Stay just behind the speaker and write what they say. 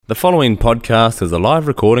The following podcast is a live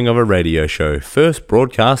recording of a radio show first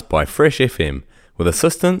broadcast by Fresh FM with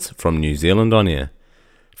assistance from New Zealand On Air.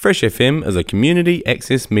 Fresh FM is a community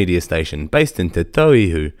access media station based in Te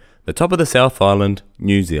Tauihu, the top of the South Island,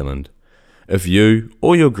 New Zealand. If you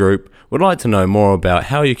or your group would like to know more about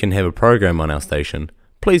how you can have a program on our station,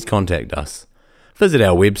 please contact us. Visit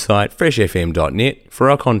our website freshfm.net for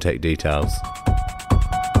our contact details.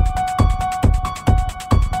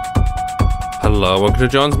 Hello, welcome to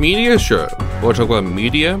John's Media Show, where we talk about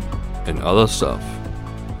media and other stuff.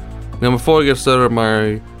 Now, before I get started on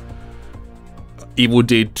my Evil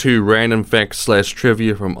Dead 2 random facts /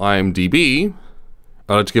 trivia from IMDb,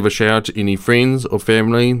 I'd like to give a shout out to any friends or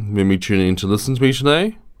family who may be tuning in to listen to me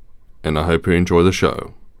today, and I hope you enjoy the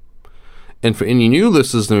show. And for any new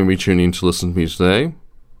listeners that may be tuning in to listen to me today,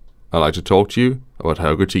 I'd like to talk to you about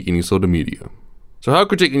how to critique any sort of media. So how to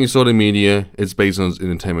critique any sort of media is based on its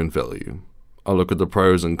entertainment value. I'll look at the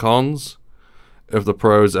pros and cons. If the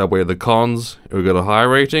pros outweigh the cons, it will get a high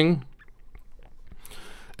rating.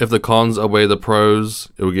 If the cons outweigh the pros,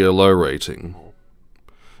 it will get a low rating.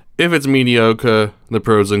 If it's mediocre, the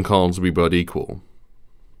pros and cons will be about equal.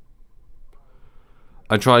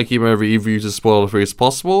 I try to keep my reviews as spoiler-free as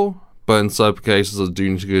possible, but in some cases I do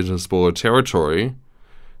need to get into spoiler territory,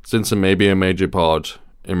 since it may be a major part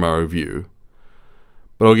in my review.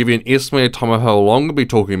 But I'll give you an estimated time of how long I'll be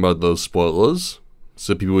talking about those spoilers,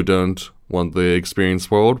 so people who don't want their experience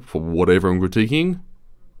spoiled for whatever I'm critiquing,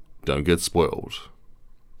 don't get spoiled.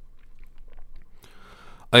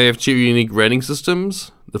 I have two unique rating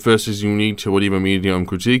systems. The first is unique to whatever media I'm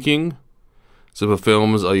critiquing. So for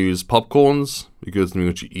films, I use popcorns, because it's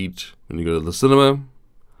what you eat when you go to the cinema.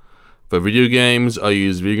 For video games, I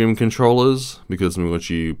use video game controllers, because it's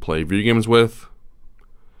what you play video games with.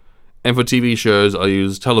 And for TV shows, I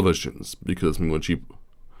use televisions, because it's what you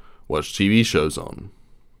watch TV shows on.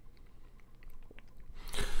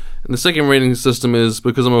 And the second rating system is,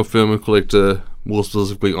 because I'm a film collector, more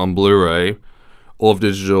specifically on Blu-ray, or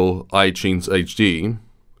digital iTunes HD,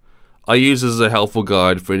 I use this as a helpful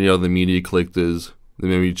guide for any other media collectors that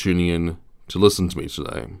may be tuning in to listen to me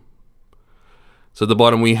today. So at the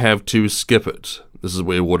bottom we have to skip it. This is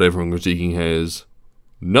where whatever I'm critiquing has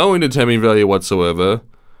no entertainment value whatsoever,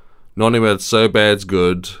 not only that it's so bad it's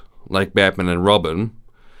good, like Batman and Robin,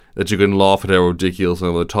 that you can laugh at how ridiculous and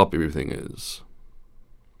over the top everything is.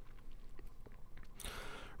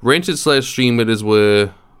 Rented / stream it is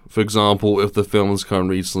where, for example, if the film has come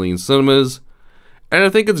recently in cinemas, and I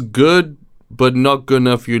think it's good, but not good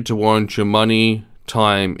enough for you to warrant your money,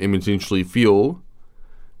 time, and potentially fuel,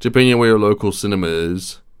 depending on where your local cinema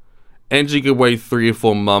is, and you can wait 3 or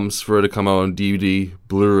 4 months for it to come out on DVD,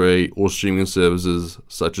 Blu-ray, or streaming services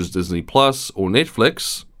such as Disney Plus or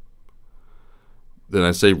Netflix, then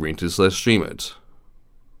I say rent it / stream it.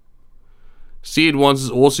 See it once is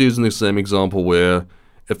also using the same example where,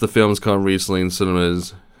 if the film's come recently in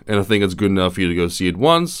cinemas, and I think it's good enough for you to go see it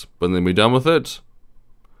once, but then be done with it,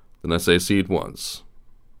 then I say see it once.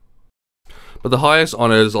 But the highest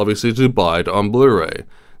honor is obviously to buy it on Blu-ray.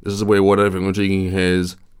 This is where whatever I'm critiquing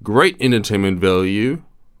has great entertainment value,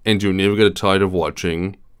 and you'll never get tired of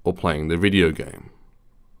watching or playing the video game.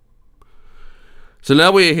 So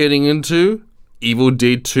now we're heading into Evil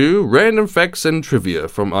Dead 2 Random Facts and Trivia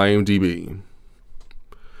from IMDb.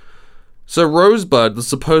 So Rosebud, the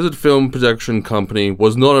supposed film production company,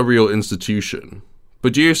 was not a real institution.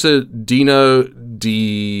 Producer Dino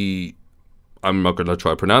D... I'm not going to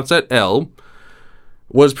try to pronounce that, L...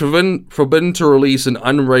 was forbidden to release an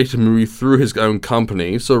unrated movie through his own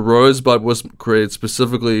company, so Rosebud was created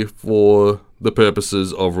specifically for the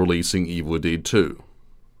purposes of releasing Evil Dead 2.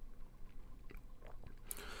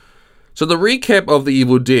 So the recap of the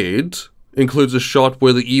Evil Dead includes a shot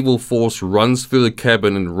where the evil force runs through the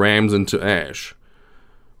cabin and rams into Ash.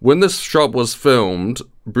 When this shot was filmed,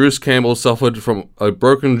 Bruce Campbell suffered from a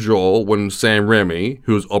broken jaw when Sam Raimi,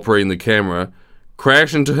 who was operating the camera,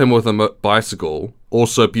 crashed into him with a bicycle, or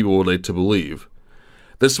so people were led to believe.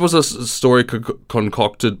 This was a story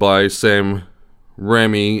concocted by Sam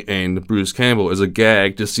Raimi and Bruce Campbell as a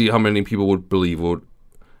gag to see how many people would believe what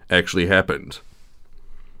actually happened.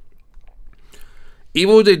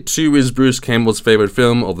 Evil Dead 2 is Bruce Campbell's favorite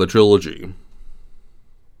film of the trilogy.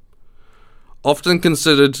 Often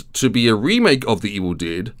considered to be a remake of The Evil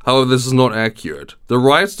Dead, however this is not accurate. The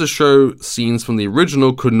rights to show scenes from the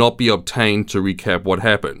original could not be obtained to recap what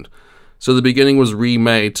happened, so the beginning was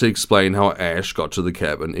remade to explain how Ash got to the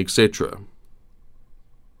cabin, etc.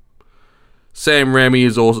 Sam Raimi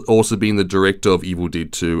has also been the director of Evil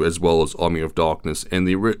Dead 2, as well as Army of Darkness and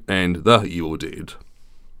the Evil Dead.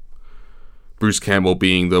 Bruce Campbell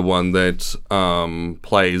being the one that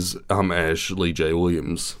plays Ashley J.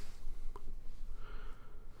 Williams.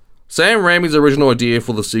 Sam Raimi's original idea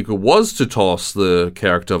for the sequel was to toss the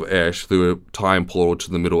character of Ash through a time portal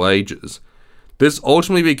to the Middle Ages. This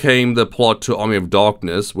ultimately became the plot to Army of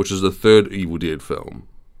Darkness, which is the third Evil Dead film.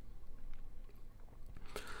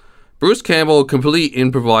 Bruce Campbell completely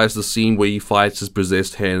improvised the scene where he fights his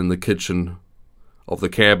possessed hand in the kitchen of the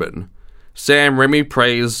cabin. Sam Raimi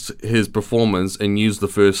praised his performance and used the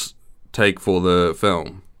first take for the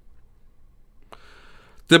film.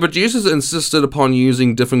 The producers insisted upon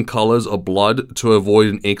using different colors of blood to avoid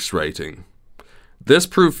an X rating. This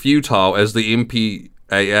proved futile as the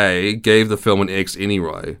MPAA gave the film an X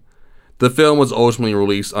anyway. The film was ultimately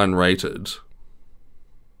released unrated.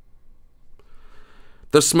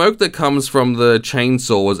 The smoke that comes from the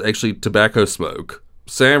chainsaw was actually tobacco smoke.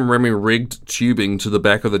 Sam Raimi rigged tubing to the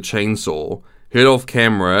back of the chainsaw, hid off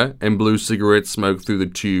camera, and blew cigarette smoke through the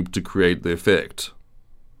tube to create the effect.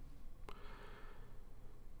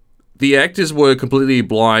 The actors were completely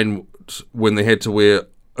blind when they had to wear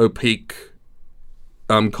opaque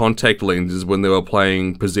contact lenses when they were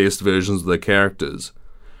playing possessed versions of their characters.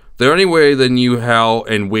 The only way they knew how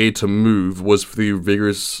and where to move was through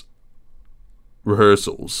vigorous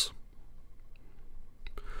rehearsals.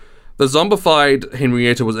 The zombified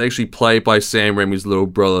Henrietta was actually played by Sam Raimi's little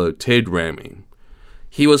brother, Ted Raimi.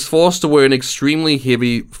 He was forced to wear an extremely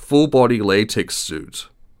heavy, full-body latex suit.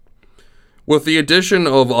 With the addition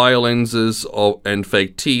of eye lenses and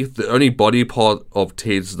fake teeth, the only body part of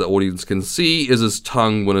Ted's the audience can see is his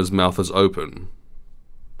tongue when his mouth is open.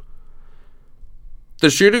 The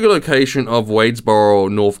shooting location of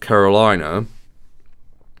Wadesboro, North Carolina,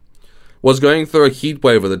 was going through a heat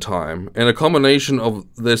wave at the time, and a combination of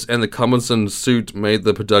this and the cumbersome suit made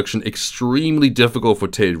the production extremely difficult for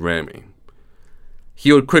Ted Raimi.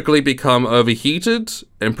 He would quickly become overheated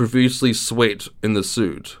and profusely sweat in the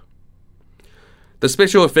suit. The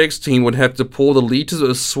special effects team would have to pour the liters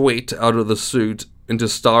of sweat out of the suit into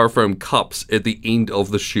styrofoam cups at the end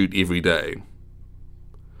of the shoot every day.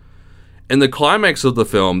 In the climax of the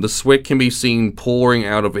film, the sweat can be seen pouring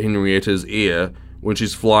out of Henrietta's ear when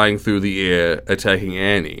she's flying through the air attacking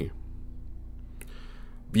Annie.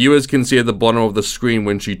 Viewers can see at the bottom of the screen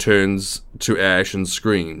when she turns to ash and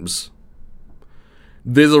screams.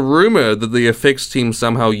 There's a rumor that the effects team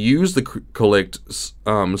somehow used the collect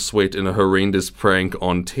sweat in a horrendous prank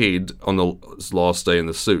on Ted on the last day in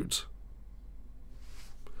the suit.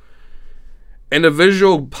 In a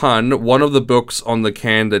visual pun, one of the books on the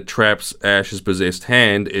can that traps Ash's possessed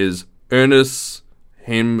hand is Ernest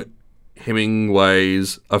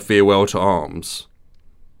Hemingway's A Farewell to Arms.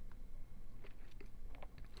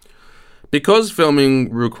 Because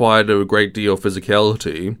filming required a great deal of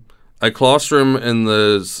physicality, a classroom in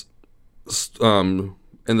the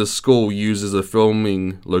school used as a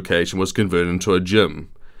filming location was converted into a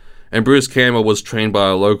gym, and Bruce Campbell was trained by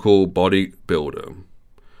a local bodybuilder.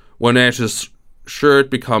 When Ash's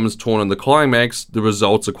shirt becomes torn in the climax, the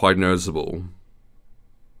results are quite noticeable.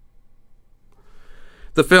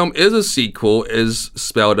 The film is a sequel, as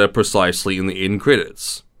spelled out precisely in the end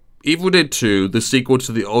credits. Evil Dead 2, the sequel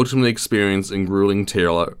to the ultimate experience in grueling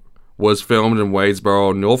terror, was filmed in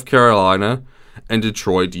Wadesboro, North Carolina, and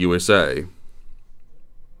Detroit, USA.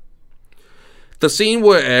 The scene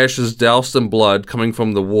where Ash is doused in blood coming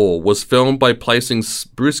from the wall was filmed by placing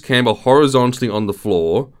Bruce Campbell horizontally on the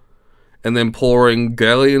floor and then pouring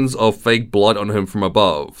gallons of fake blood on him from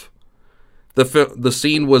above. The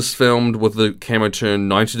scene was filmed with the camera turned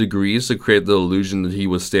 90 degrees to create the illusion that he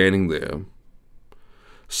was standing there.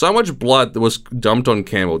 So much blood that was dumped on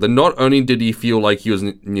Campbell that not only did he feel like he was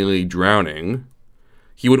nearly drowning,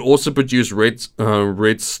 he would also produce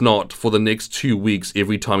red snot for the next 2 weeks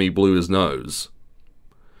every time he blew his nose.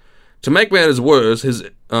 To make matters worse, his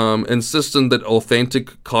insistence that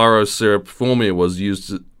authentic Cairo syrup formula was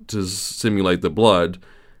used to simulate the blood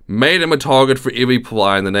made him a target for every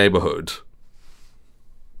fly in the neighborhood.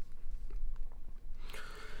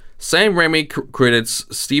 Sam Raimi credits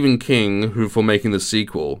Stephen King for making the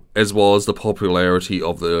sequel, as well as the popularity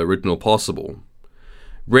of the original possible.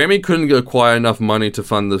 Raimi couldn't acquire enough money to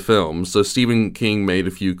fund the film, so Stephen King made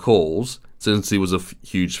a few calls, since he was a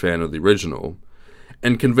huge fan of the original,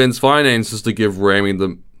 and convinced finances to give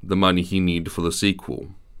Raimi the money he needed for the sequel.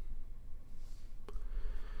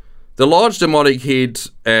 The large demonic head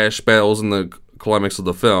Ash battles in the climax of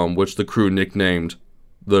the film, which the crew nicknamed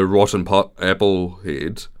the Rotten Apple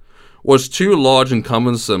Head, was too large and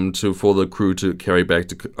cumbersome for the crew to carry back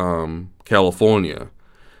to California,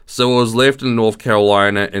 so it was left in North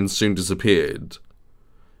Carolina and soon disappeared.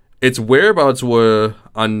 Its whereabouts were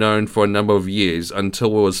unknown for a number of years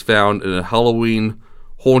until it was found in a Halloween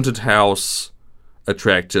haunted house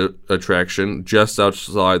attraction just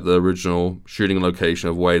outside the original shooting location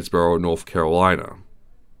of Wadesboro, North Carolina.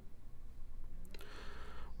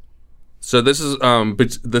 So this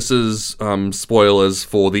is spoilers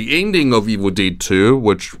for the ending of Evil Dead 2,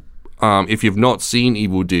 which if you've not seen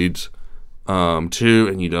Evil Dead 2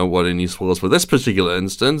 and you don't want any spoilers for this particular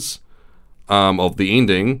instance of the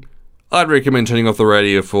ending, I'd recommend turning off the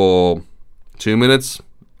radio for 2 minutes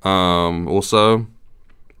or so.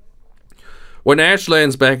 When Ash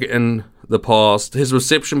lands back in the past, his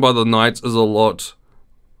reception by the Knights is a lot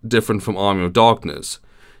different from Army of Darkness.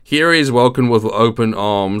 Here he is welcomed with open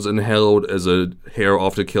arms and hailed as a hero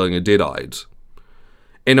after killing a Deadite.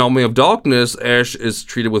 In Army of Darkness, Ash is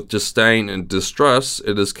treated with disdain and distrust.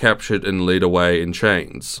 It is captured and led away in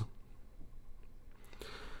chains.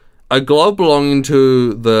 A glove belonging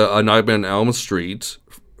to the A Nightmare on Elm Street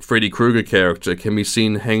Freddy Krueger character can be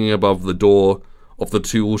seen hanging above the door of the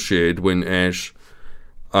tool shed when Ash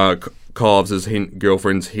carves his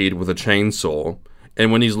girlfriend's head with a chainsaw,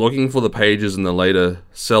 and when he's looking for the pages in the later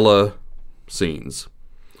cellar scenes.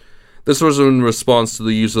 This was in response to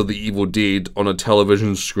the use of the Evil Dead on a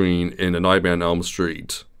television screen in A Nightmare on Elm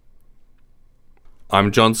Street.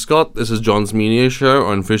 I'm John Scott, this is John's Media Show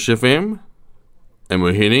on Fish FM, and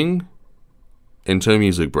we're heading into a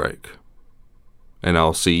music break. And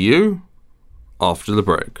I'll see you after the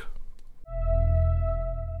break.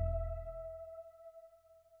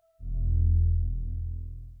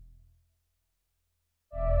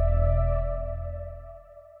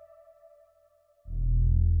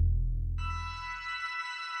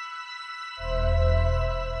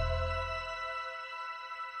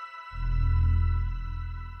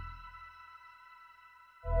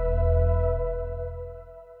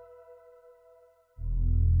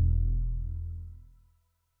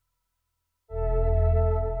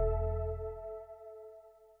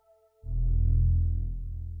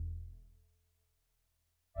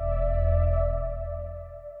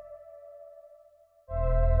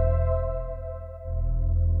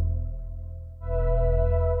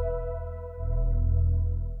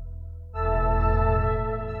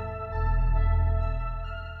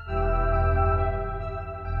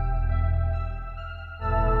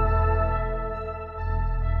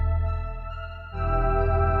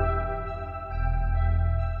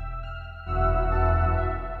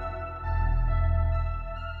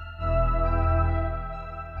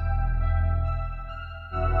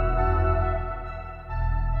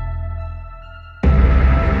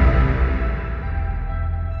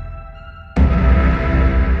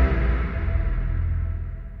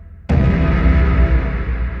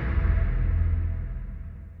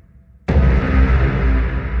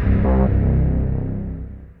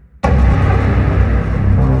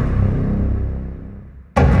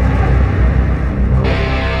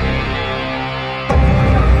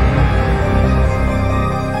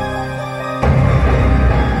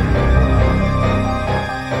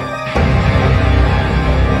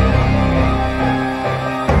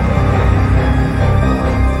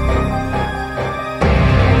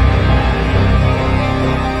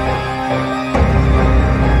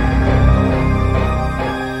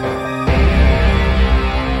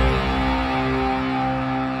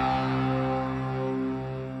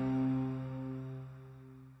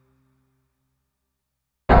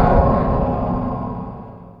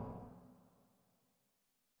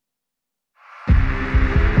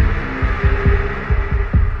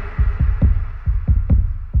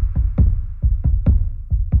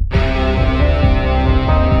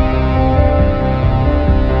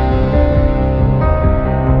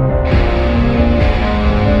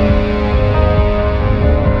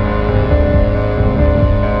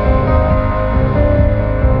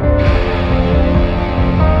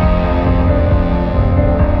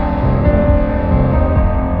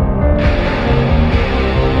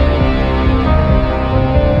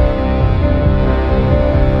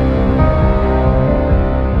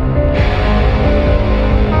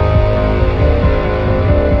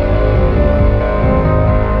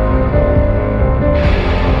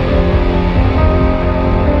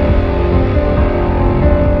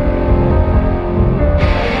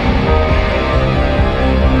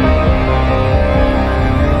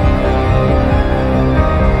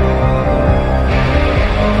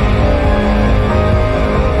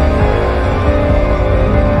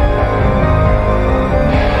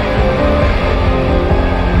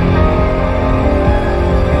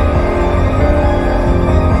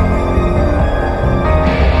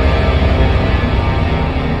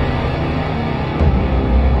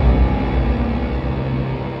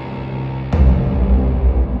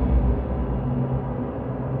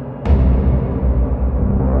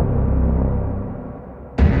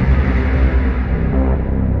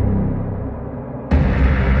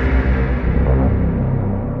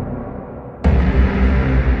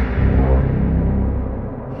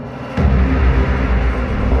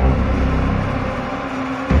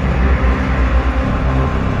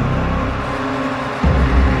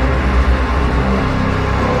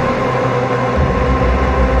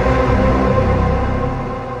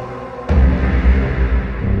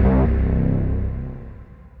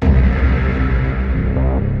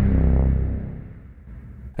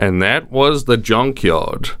 And that was The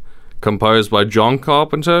Junkyard, composed by John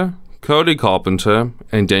Carpenter, Cody Carpenter,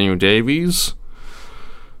 and Daniel Davies.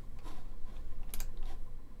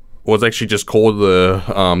 Was actually just called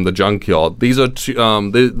the Junkyard. These are two.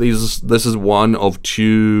 This is one of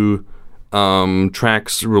two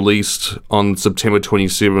tracks released on September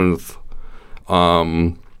 27th.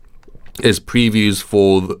 As previews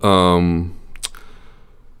for the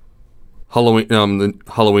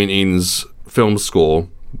Halloween Ends film score,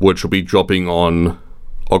 which will be dropping on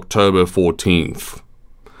October 14th.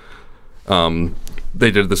 They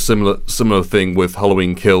did the similar thing with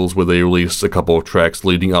Halloween Kills, where they released a couple of tracks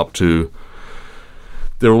leading up to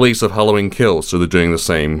the release of Halloween Kills, so they're doing the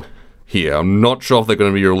same here. I'm not sure if they're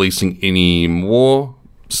going to be releasing any more,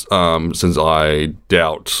 since I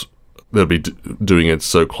doubt they'll be doing it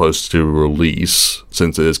so close to release,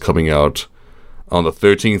 since it is coming out on the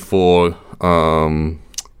 13th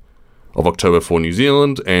of October for New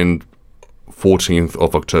Zealand and 14th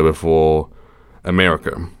of October for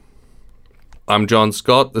America. I'm John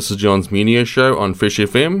Scott. This is John's Media Show on Fresh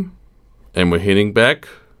FM, and we're heading back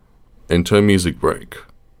into a music break.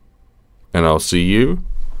 And I'll see you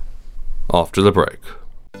after the break.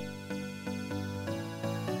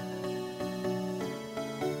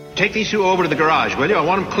 Take these two over to the garage, will you? I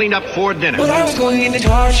want them cleaned up for dinner. Well, I was going into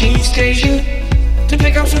Tashi Station to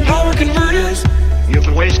pick up some power converters. You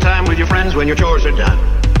can waste time with your friends when your chores are done.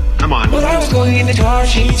 Come on. Well, I was going into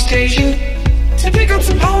Tashi Station to pick up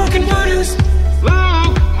some power converters. Luke,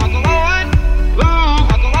 on the line. Luke,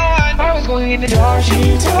 on the line. I was going into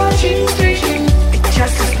Tashi Station. It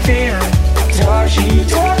just isn't fair.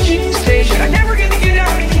 Tashi Station. I'm never gonna get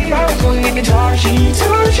out of here. I was going into Tashi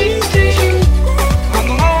Station. On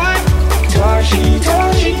the line. Tashi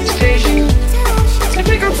Station to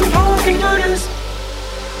pick up some power converters.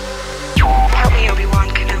 Help me, Obi-Wan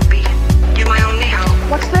Kenobi. You're my only hope.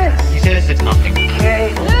 What's this? He says it's nothing.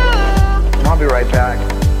 Okay. I'll be right back.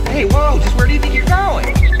 Hey, whoa, just where do you think you're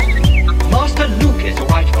going? Master Luke is the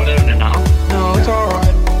rightful owner now. No, it's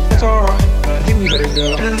alright. It's alright. I think we better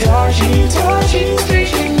go. Tashi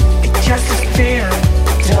Station. It just isn't fair.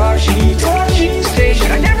 Tashi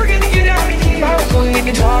Station. I'm never gonna get out of here. I was going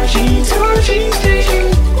into Tashi Station.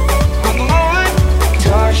 On the line.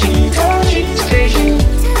 Tashi Station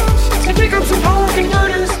to pick up some power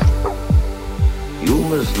converters. You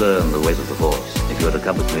must learn the ways of the Force if you are to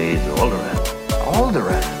come with me to Alderaan.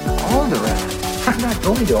 Alderaan? I'm not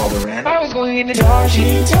going to Alderaan. I was going into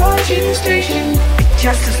Tashi Station. It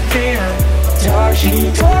just isn't fair.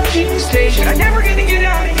 Tashi Station. I'm never gonna get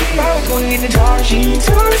out of here. I was going into Tashi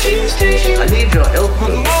Station. I need your help.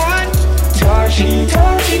 On the line. Tashi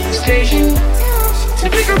Station to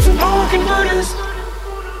pick up some power converters.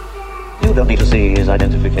 You don't need to see his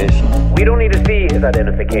identification. We don't need to see his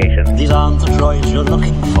identification. These aren't the droids you're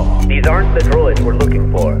looking for. These aren't the droids we're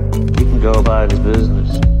looking for. You can go about his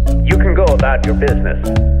business. You can go about your business.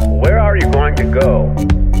 Where are you going to go?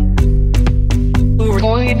 We were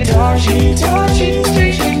going into Tashi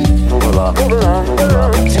Station. Move along.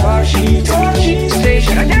 Tashi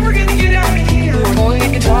Station. I'm never gonna get out of here. We were going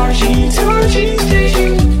into Tashi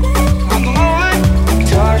Station. On the line.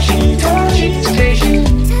 Tashi Station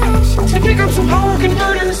to pick up some power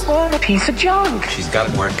converters. On a piece of junk. She's got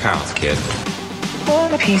it where it counts, kid.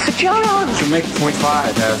 On a piece of junk. She'll make .5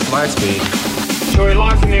 at flight speed. Joey,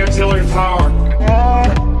 lock in the artillery power.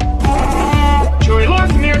 Joey, lock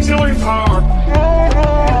in the artillery power.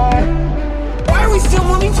 Why are we still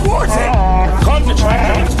moving towards it? Caught the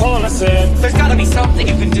track, it's pulling us in. There's gotta be something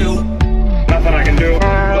you can do. Nothing I can do.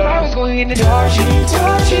 I was going into Tashi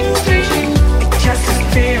Station. It just isn't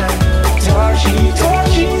fair. Tashi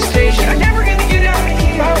Station. I'm never gonna get out of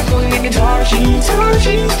here. I was going into Tashi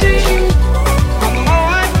Station. On the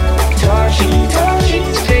line. Tashi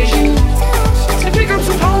Station to pick up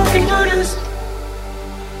some power converters.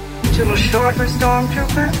 Too short for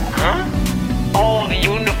stormtroopers? Huh? Oh, the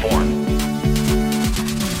uniform.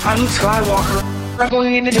 I'm Luke Skywalker. I'm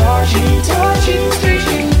going into Tashi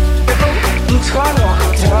Station. Luke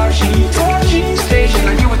Skywalker. Tashi Station.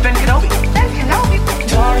 I'm here with Ben Kenobi.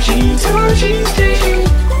 Tashi Station.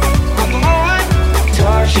 On the line.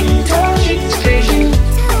 Tashi Station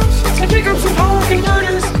to pick up some power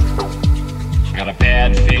converters. Got a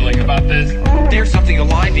bad feeling about this. There's something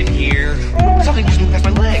alive in here. Something just moved past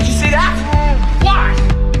my leg. You see that? Why?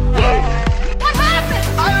 What happened?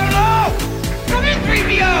 I don't know. Come in,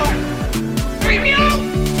 3PO.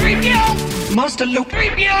 3PO. Master Luke.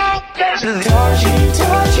 3PO. Tashi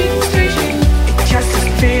Station. It just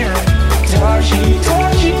isn't fair. Tashi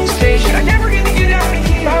Station. I'm never gonna get out of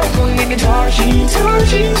here. I was going into Tashi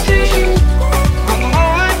Station. On the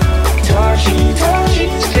line. Tashi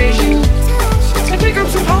Station.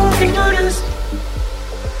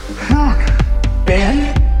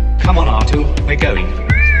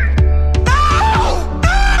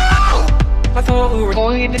 know we're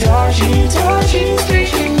going to Darshi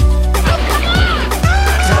Station.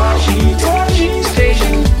 Darshi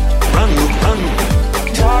Station. Run, run.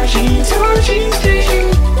 Darshi Station.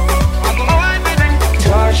 On the line, baby.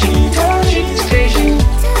 Darshi Station.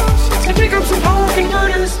 To pick up some power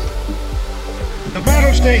converters. The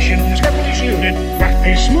battle station is heavily shielded, but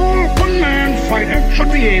a small one-man fighter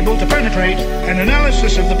should be able to penetrate. An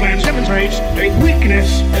analysis of the plan demonstrates a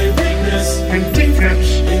weakness in defense.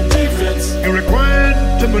 You're required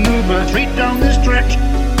to maneuver straight down this stretch.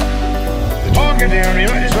 The target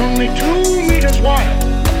area is only 2 meters wide.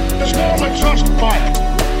 The small exhaust pipe.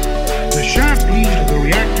 The sharp heat of the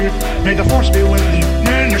reactor made the force field with the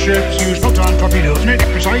man ships use photon torpedoes. Make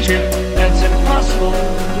it precise here. That's impossible.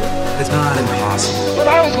 It's not impossible. But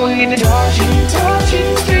I was going into Darshi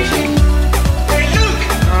Station. Hey, Luke!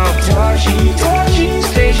 Darshi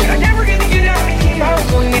Station. I'm never gonna get out of here. I was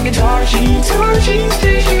going into Darshi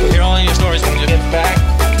Station. Hear all your stories when you get back.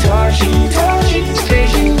 Darshi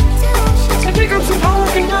Station. To pick up some power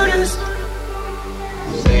converters.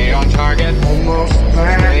 Stay on target. Almost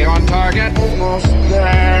there. Stay on target. Almost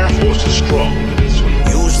there. Force is strong to this one.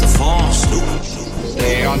 Use the force, Luke.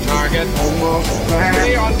 Stay on target. Almost there.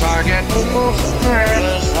 Stay on target. Almost there.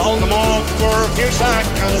 Just hold them on for a few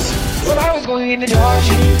seconds. But I was going into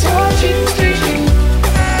Darshi Station.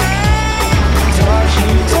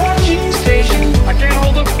 Darshi Station. I can't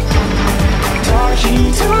hold them.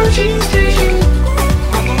 Darshi Station.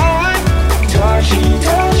 On the line. Darshi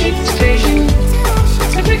Station.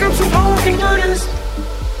 To pick up some power converters.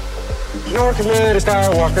 Your command is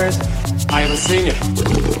Skywalkers. I haven't seen it.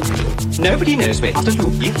 Nobody knows where to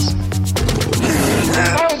look, yes.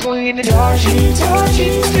 I was going into Darshi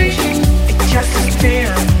Station. It just isn't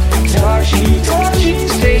fair. Darshi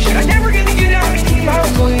Station. I'm never gonna get out of here. I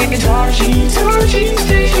was going into Darshi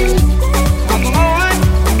Station. On the line.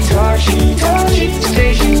 Darshi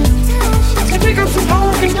Station. To pick up some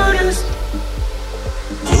power converters.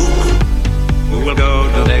 We will go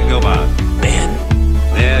to Dagobah. Man.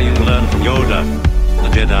 There you will learn from Yoda, the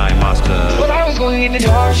Jedi Master. But I was going into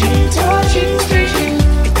Darshi Station.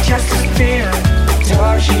 It just isn't fair.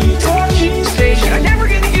 Darshi Station. I'm never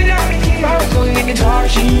gonna get out of here. I was going into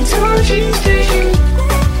Darshi Station.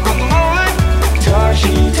 On the line.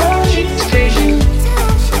 Darshi Station.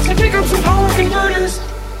 To pick up some power converters.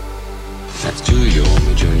 That's too you,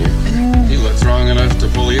 Junior. He looks strong enough to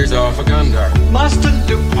pull ears off a Gundar. Mustn't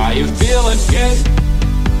do. How you feeling, kid?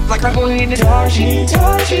 Like I'm going into Darshi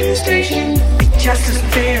Station. It just isn't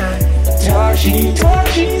fair.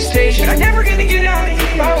 Darshi Station. I'm never gonna get out of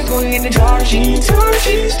here. I was going into Darshi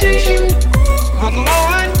Station. On the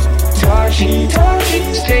line. Darshi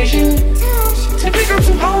Station. To pick up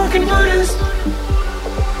some power converters.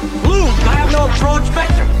 Luke, I have no approach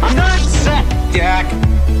vector. I'm not set. Dak.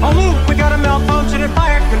 Oh, Luke, we got a malfunction in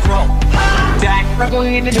fire control. Dak. I'm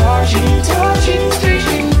going into Darshi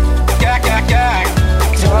Station. Dak.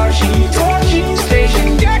 Darshi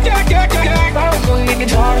Station. Dak. I was going into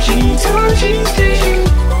Darshi Station.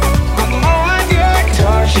 On the line.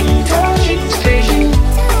 Darshi Station.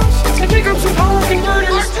 To pick up some power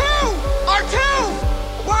converters. R2!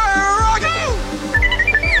 Where are you?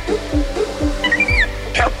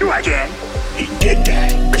 Help you again. He did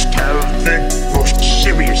that. This terrible, most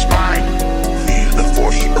serious mind. Feel the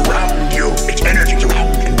force around you. Its energy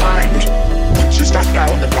around and bind. Puts you stuck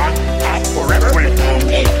down the block path forever when it don't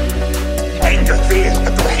pay. Anger, fear,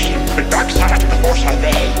 aggression. The dark side of the force are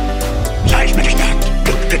they. Seismic attack.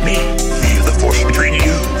 Look at me. Feel the force between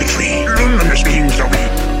you. The tree. Luminous beings are we.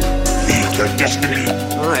 Feel your destiny.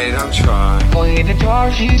 Alright, I'll try. Going into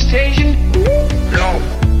Darshi Station. No.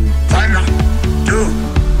 Try not. Do.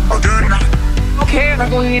 Or do not. Okay, I'm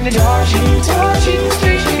going into Darshi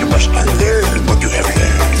Station. You must unlearn what you have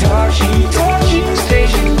learned. Darshi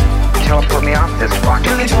Station. Teleport me off this rock. To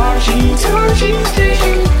the Darshi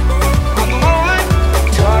Station. On the line.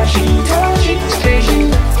 Darshi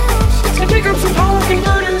Station. To pick up some power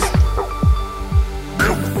converters.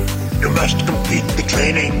 You must complete the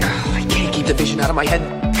training. I can't keep the vision out of my head.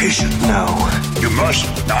 Patient. No. You must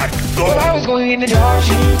not go. But I was going into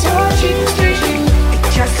Darshi Station.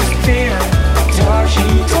 It just isn't fair.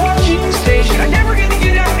 Darshi Station. I'm never gonna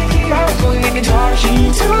get out of here. I was going into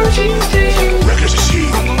Darshi Station. Reckless to see.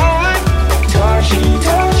 On the line.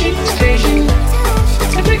 Darshi Station.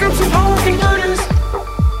 To pick up some power converters.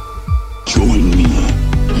 Join me.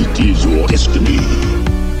 It is your destiny.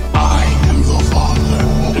 I am your father.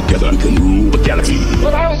 Together we can rule the galaxy.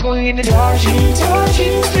 But I was going into Darshi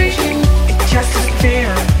Station. It just isn't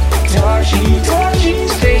fair. Darshi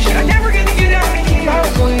Station. I'm never gonna get out of here. I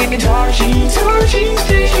was going into Darshi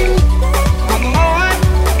Station. On the line.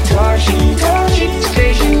 Darshi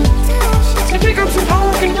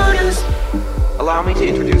Allow me to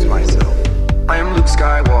introduce myself. I am Luke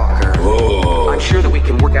Skywalker. Whoa. I'm sure that we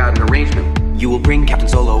can work out an arrangement. You will bring Captain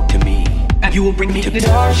Solo to me, and you will bring me to the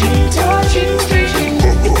Darjeeling Station.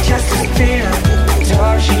 It's just as fair.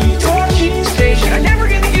 Darjeeling Station. I'm never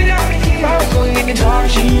gonna get out of here. I was going into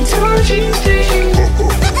Darjeeling Station.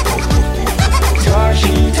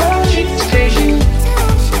 Darjeeling Station.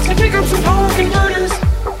 To pick up some power converters.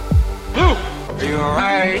 Luke, are you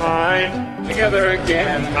alright? Fine. Together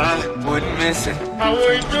again, huh? Wouldn't miss it. How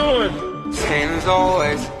are you doing? Same as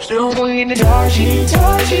always. Still going into Darjeeling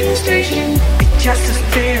Station. It's just as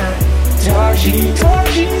fair.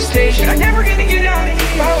 Darjeeling Station. I'm never gonna get out of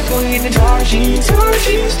here. I was going into Darjeeling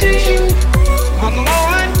Station. On the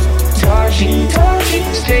line. Darjeeling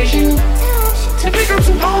Station. To pick up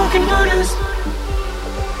some power converters.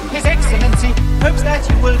 His Excellency hopes that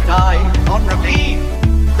you will die honorably.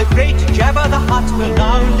 The great Jabba the Hutt will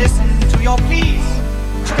now listen to your pleas.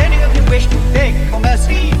 Should any of you wish to beg for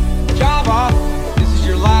mercy, Jabba, this is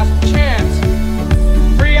your last chance.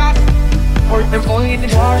 Free us, or I'm going into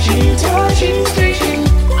Darjeeling Station.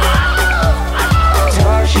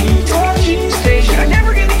 Darjeeling Station. I'm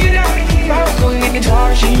never gonna get out of here. I was going into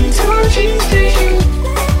Darjeeling Station.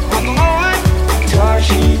 On the line.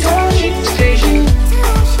 Darjeeling Station.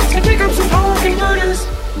 To pick up some power converters.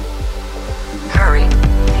 Hurry.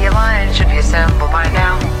 The Alliance should be assembled by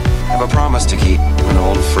now. I have a promise to keep, an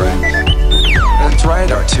old friend. That's right,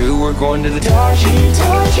 R2, we're going to the Darjeeling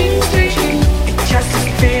Station. It's just as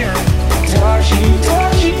fair.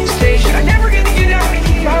 Darjeeling Station. I'm never gonna get out of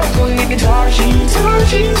here. I was going into Darjeeling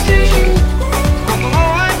Station. On the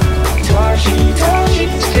line.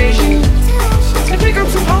 Darjeeling Station. To pick up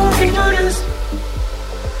some power converters.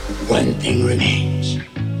 One thing remains.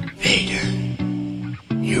 Vader.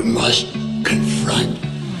 You must confront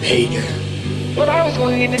Vader. But I was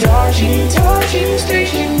going into Darjeeling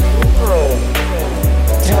Station.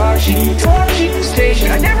 Darjeeling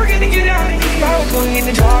Station. I'm never gonna get out of here. I was going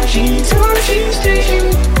into Darjeeling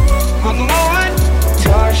Station. On the line.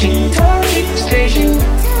 Darjeeling Station.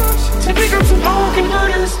 To pick up some power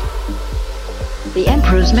converters. The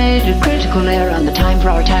Emperor's made a critical error and the time for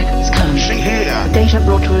our attack has come. See here. The data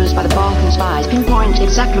brought to us by the Balkan spies pinpoints the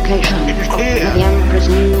exact location of the Emperor's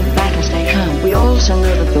new battle station. We also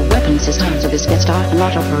know that the weapon systems of this Death Star are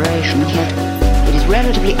not operational yet. It is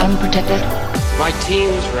relatively unprotected. My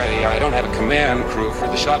team's ready. I don't have a command crew for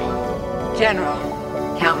the shuttle. General,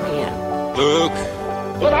 count me in. Luke.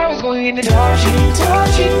 But I was going into Darjeeling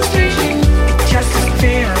Station. It's just as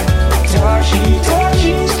fair.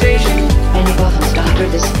 Darjeeling Station. Many Bothans after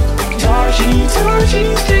this. Darjeeling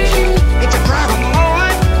Station. It's a trap on the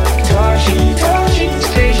line. Darjeeling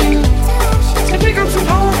Station. To pick up some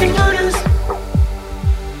power converters.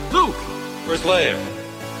 Luke. Where's Leia?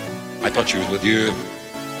 I thought she was with you.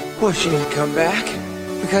 Well, she didn't come back.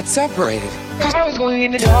 We got separated. I was going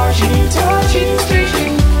into Darjeeling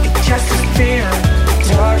Station. It's just as fair.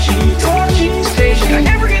 Darjeeling Station. I'm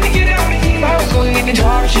never gonna get out of here. I was going into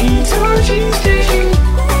Darjeeling Station.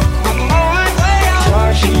 On the line.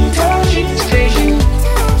 Darjeeling Station.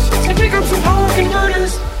 To pick up some power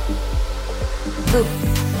converters. Luke,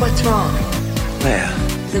 what's wrong? Leia.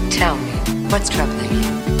 Luke, tell me. What's troubling you?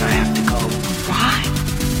 I have to go. Why?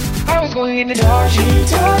 I was going into Darjeeling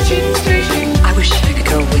Station. I wish I could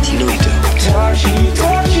go with you. No, you don't.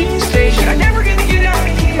 Darjeeling Station. I'm never gonna get out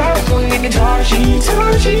of here. I was going into Darjeeling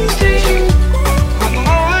Station. On the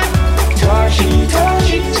line.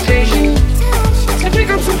 Darjeeling Station. To pick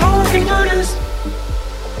up some power converters.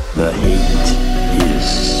 The heat is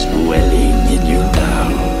swelling in you now.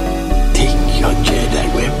 Take your Jedi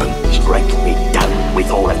weapon. Strike me down with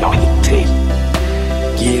all of your hatred.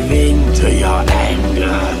 Give in to your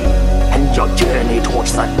anger, and your journey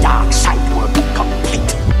towards the dark side will be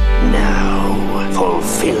complete. Now,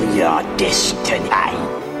 fulfill your destiny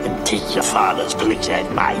and take your father's place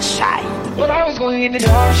at my side. But I was going into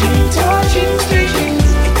Darjeeling Station.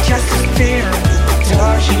 It's just as fair.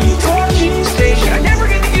 Darjeeling Station. I'm never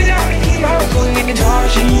gonna get out of here. I was going into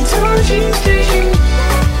Darjeeling Station.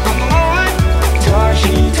 On the line.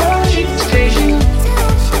 Darjeeling Station.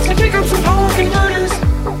 To pick up some power converters.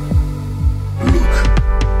 Luke,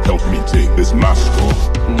 help me take this mask off.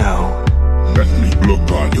 No. Let me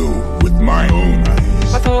look on you with my own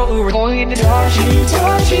eyes. I thought we were going into Darjeeling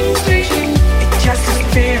Station. It's just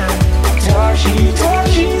as fair.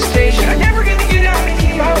 Darjeeling Station. I'm never gonna get out of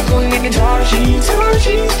here. I was going into Darjeeling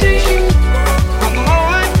Station. On the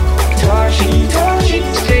line.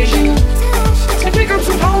 Darjeeling Station. To pick up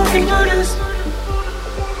some power converters.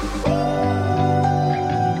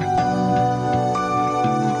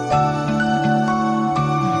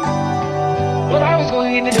 But I was going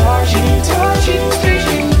going into Darjeeling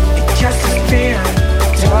Station. It's just as fair.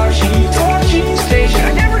 Darjeeling Station.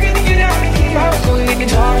 I'm never gonna get out of here. I was going into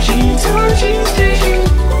Darjeeling Station.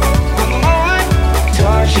 Come on,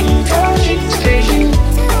 Darjeeling Station.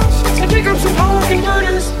 To pick up some power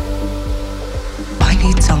converters. I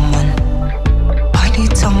need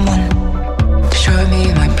someone to show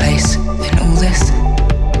me my place in all this.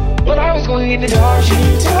 But I was going into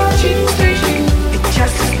Darjeeling Station. It's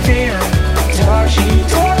just as fair.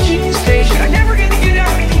 Darjeeling Station. I'm never gonna get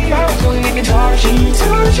out of here. I was going into Darjeeling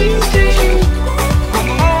Station.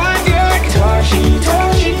 Come on, yeah,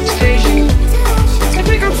 Darjeeling Station. To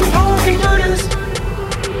pick up some power converters.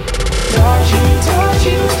 Darjeeling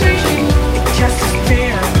Station. It's just as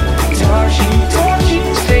fair.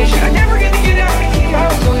 Darjeeling Station. I'm never gonna get out of here. I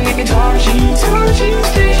was going into Darjeeling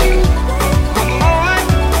Station. Come on,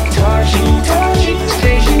 Darjeeling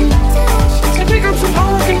Station. To pick up some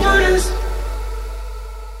power converters.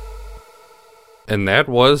 And that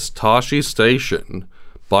was Tashi Station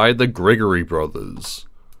by the Gregory Brothers.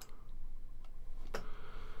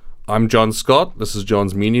 I'm John Scott. This is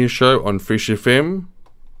John's Media Show on Fresh FM.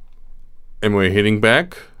 And we're heading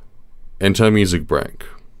back into a music break.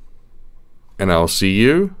 And I'll see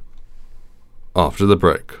you after the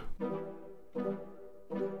break.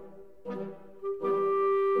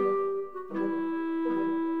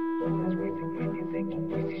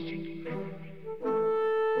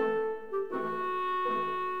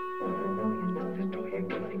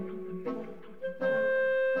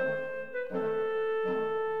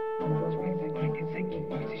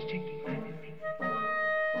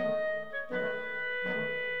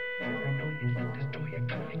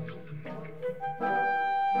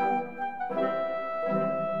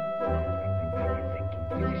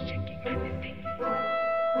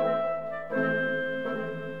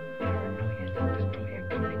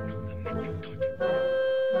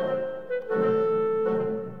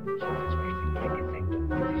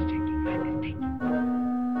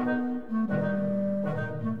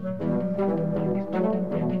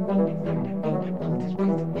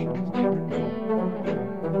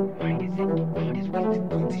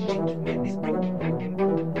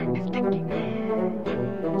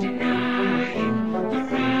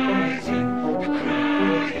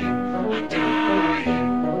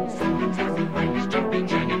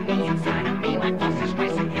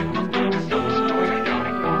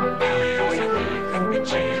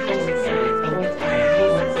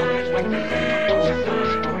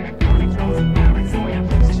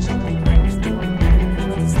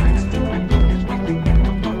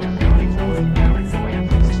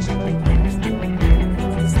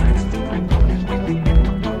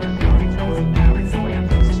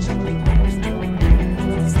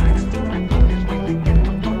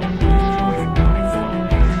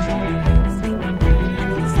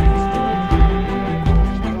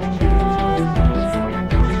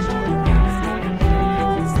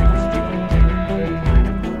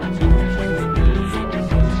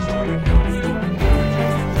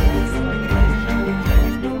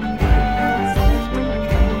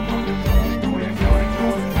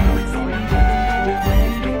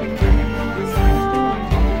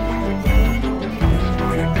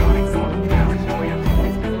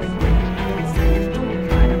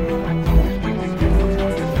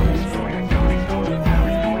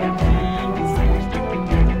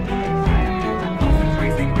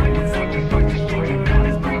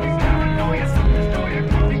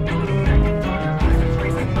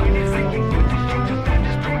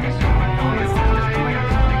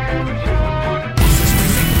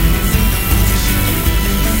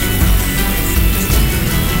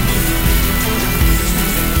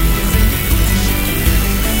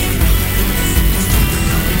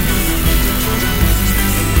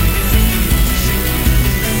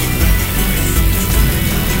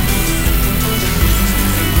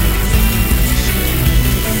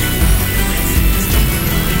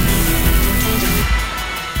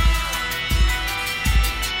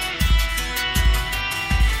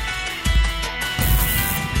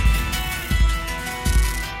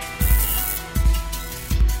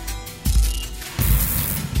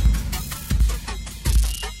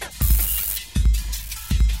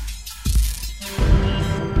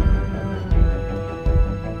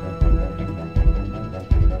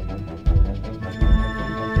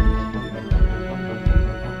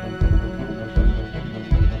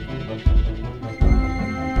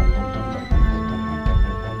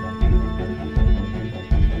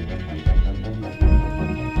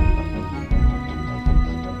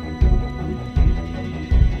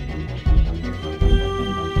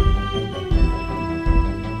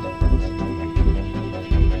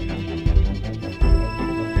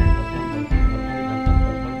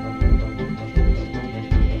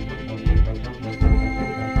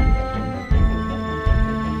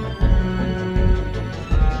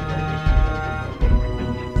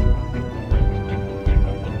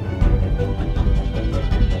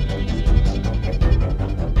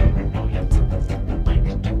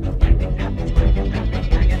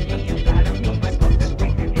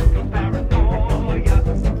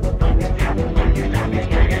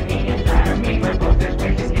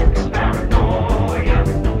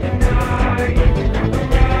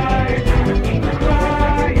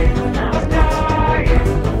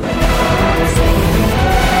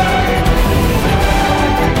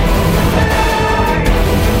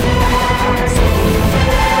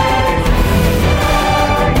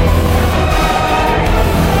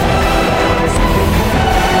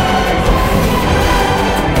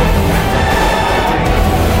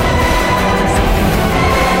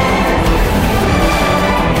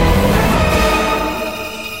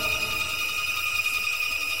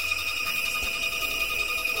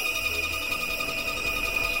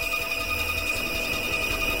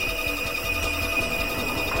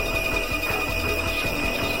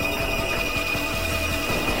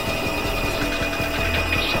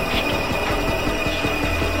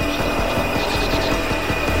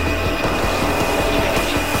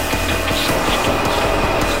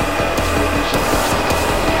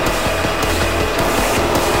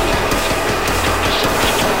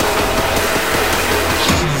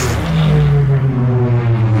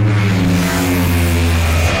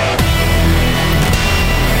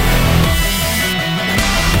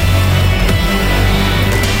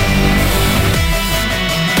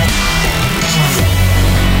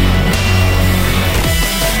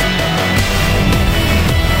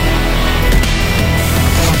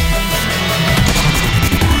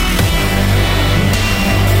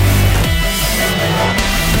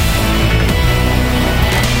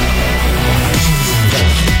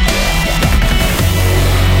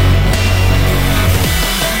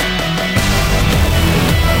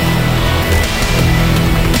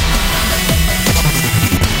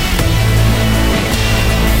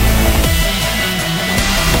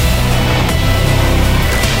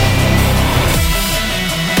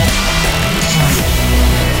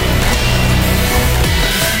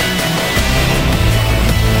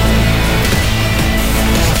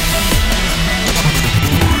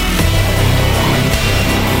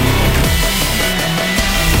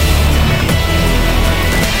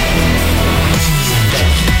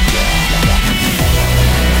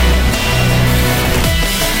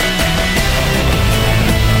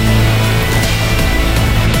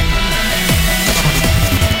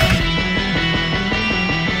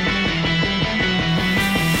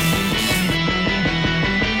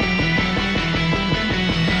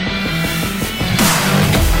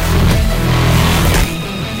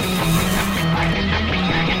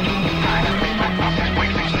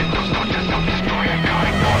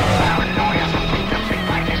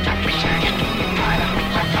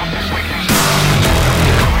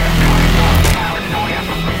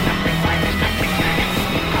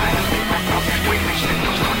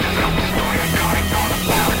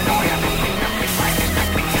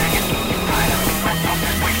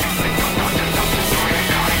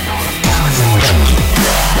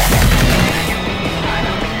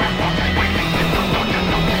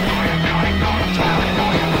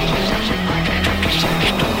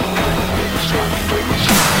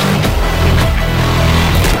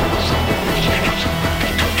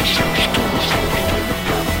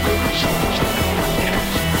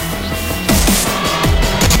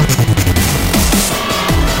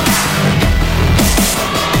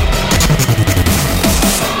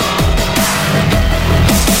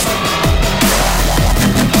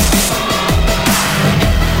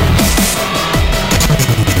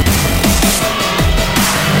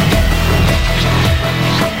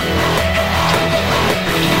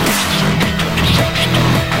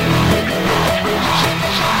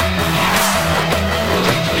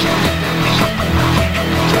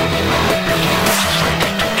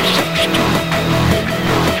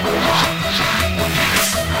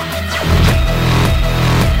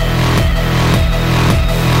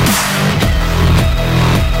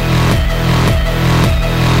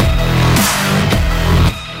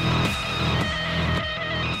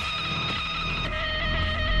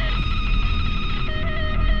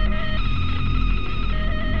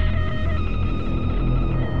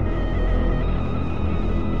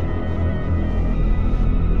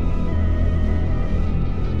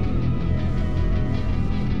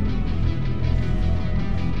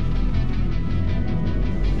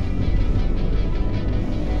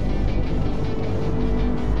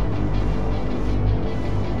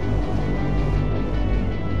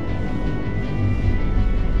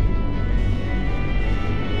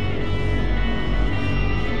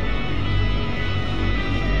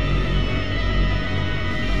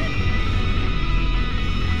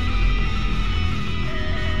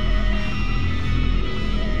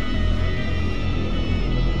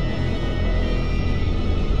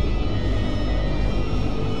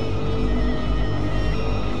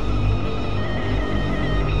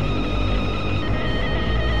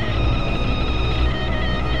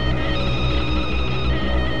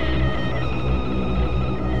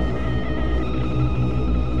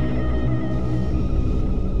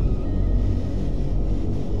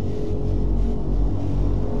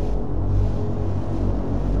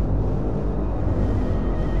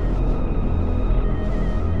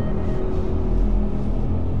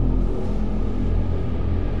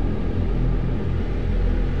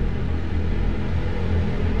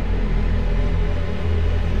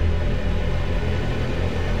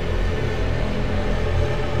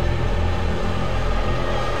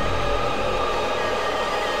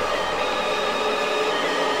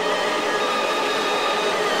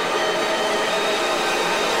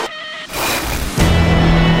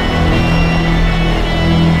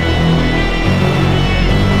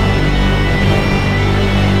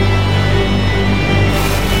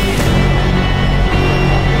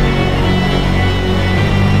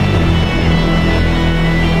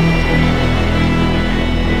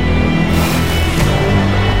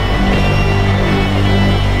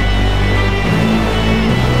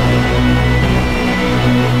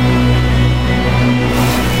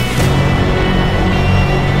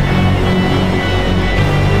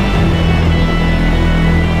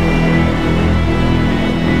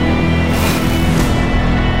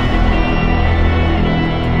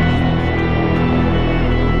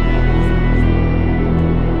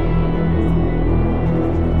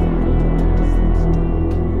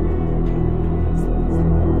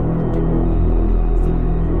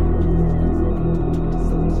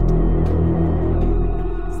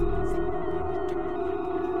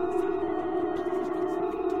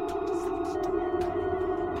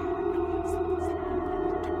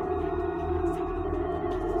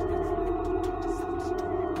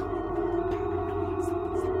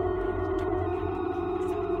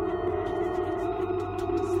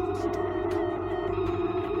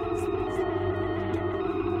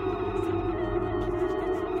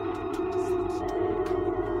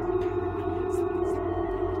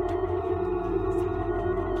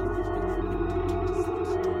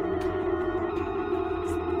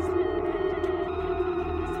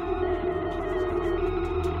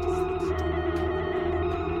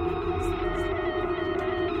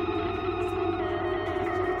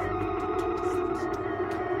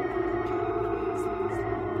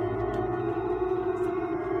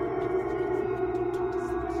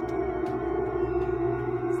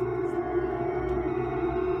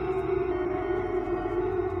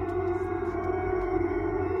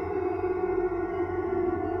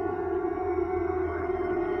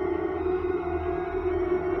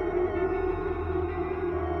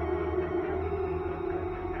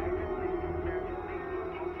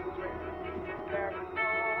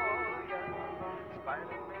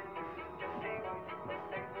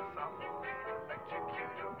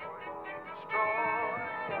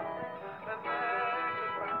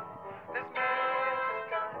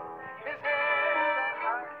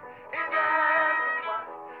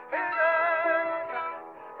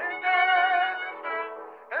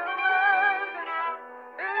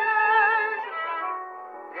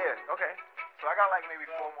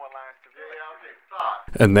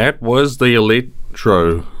 And that was the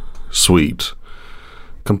Electro Suite,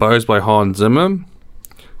 composed by Hans Zimmer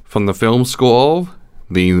from the film score of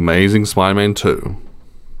The Amazing Spider-Man 2.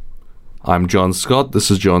 I'm John Scott,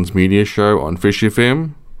 this is John's Media Show on Fresh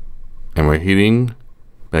FM, and we're heading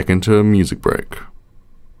back into a music break.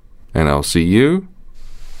 And I'll see you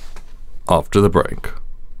after the break.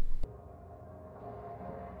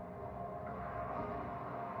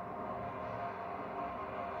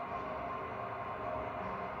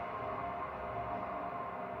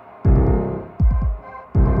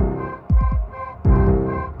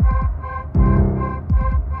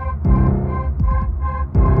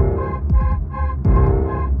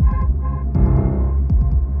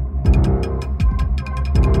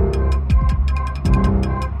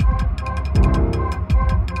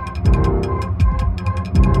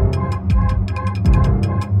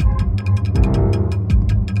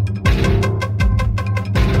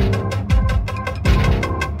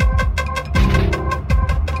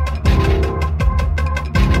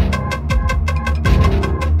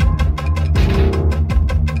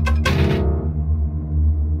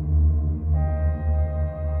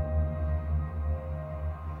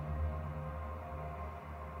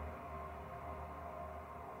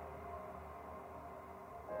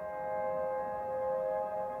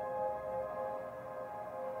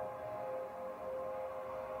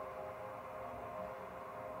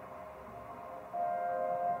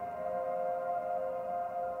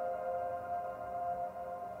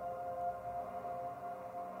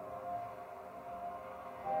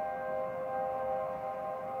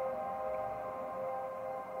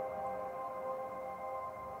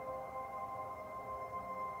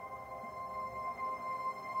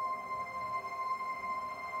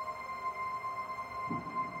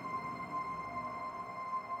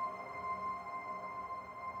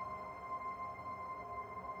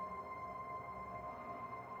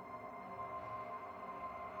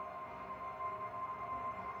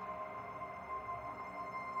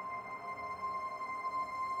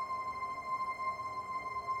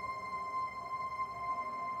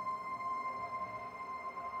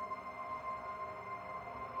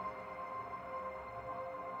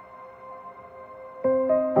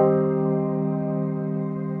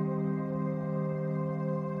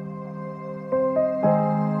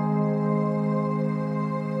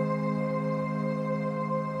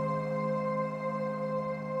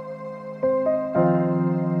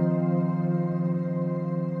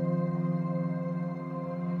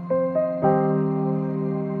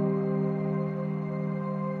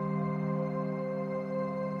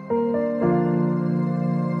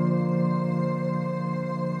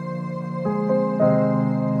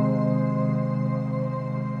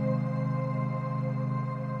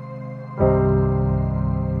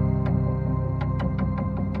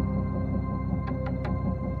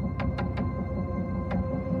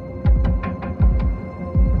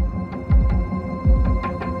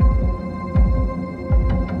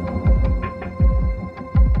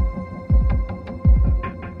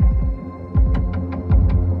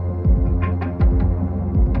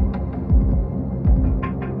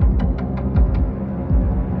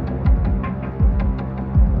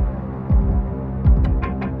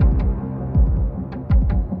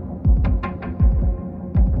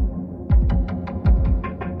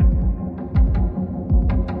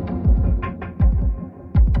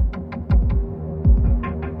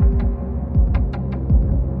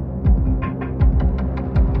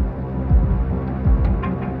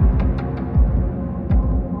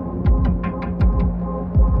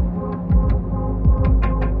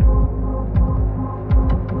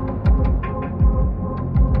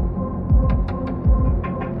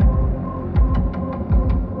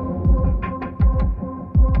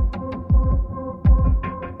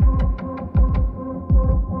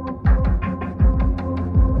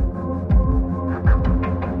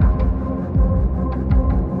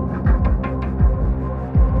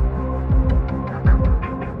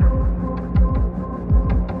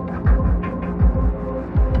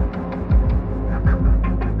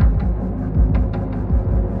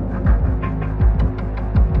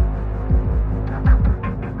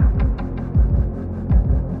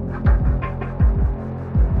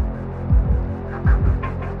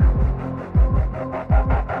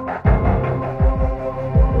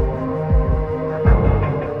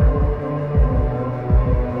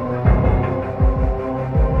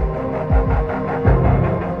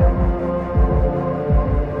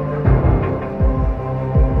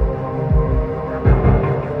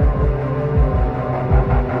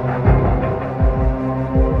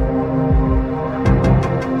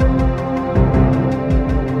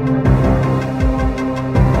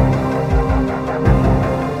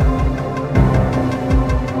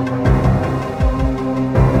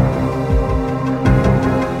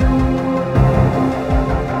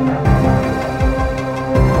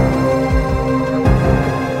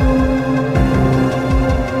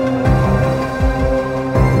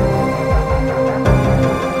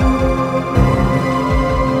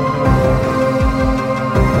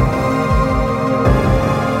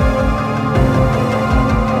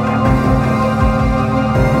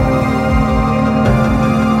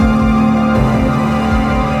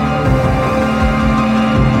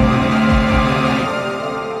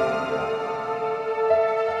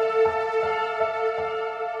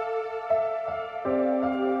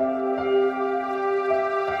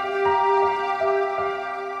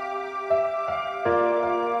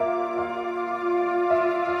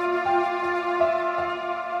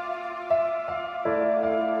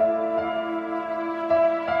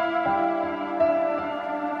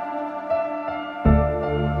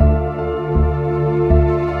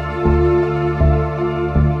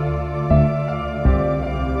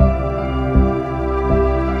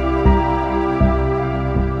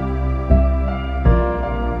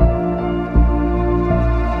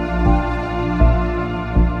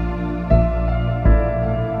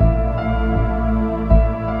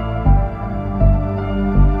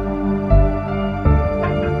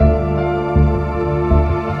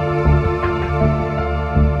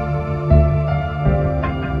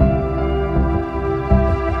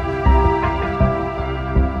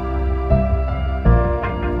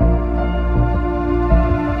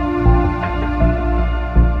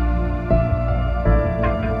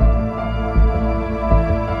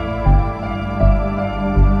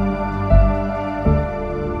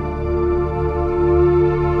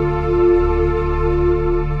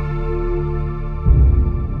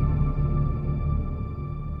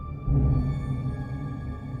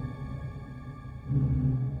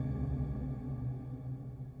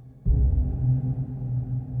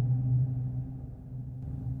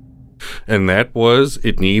 And that was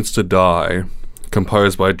It Needs to Die,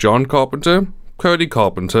 composed by John Carpenter, Cody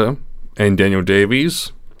Carpenter, and Daniel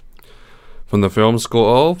Davies, from the film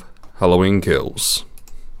score of Halloween Kills.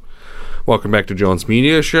 Welcome back to John's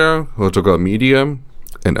Media Show. We'll talk about media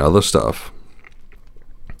and other stuff.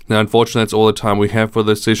 Now, unfortunately, that's all the time we have for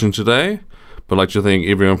this session today, but I'd like to thank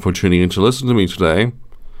everyone for tuning in to listen to me today,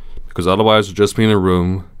 because otherwise I'd just be in a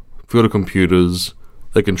room, filled with computers,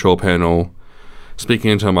 the control panel,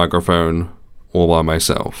 speaking into a microphone, all by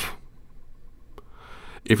myself.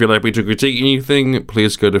 If you'd like me to critique anything,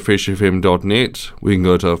 please go to freshfm.net. We can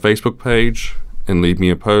go to our Facebook page and leave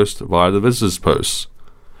me a post via the visitors post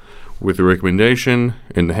with a recommendation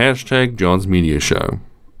and the hashtag John's Media Show.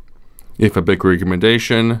 If a big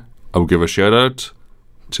recommendation, I will give a shout out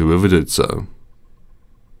to whoever did so.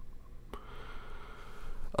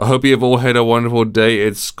 I hope you have all had a wonderful day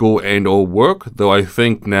at school and or work, though I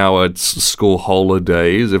think now it's school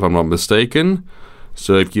holidays, if I'm not mistaken.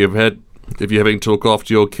 So if you're having to look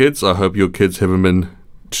after your kids, I hope your kids haven't been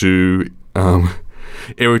too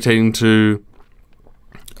irritating to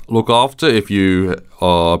look after if you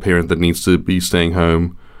are a parent that needs to be staying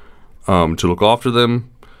home to look after them.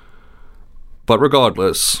 But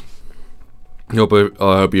regardless, I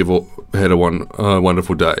hope you've all had a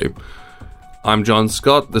wonderful day. I'm John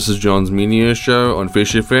Scott, this is John's Media Show on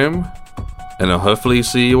Fresh FM, and I'll hopefully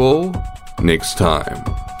see you all next time.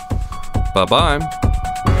 Bye-bye.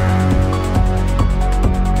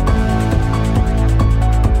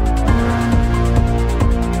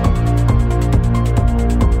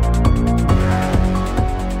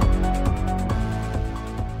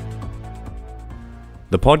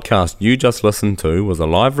 The podcast you just listened to was a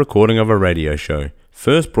live recording of a radio show,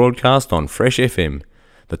 first broadcast on Fresh FM,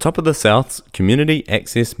 the top of the South's community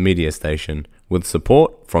access media station, with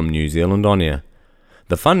support from New Zealand On Air.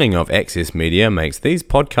 The funding of Access Media makes these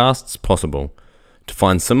podcasts possible. To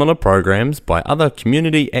find similar programs by other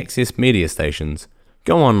community access media stations,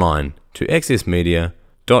 go online to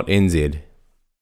accessmedia.nz.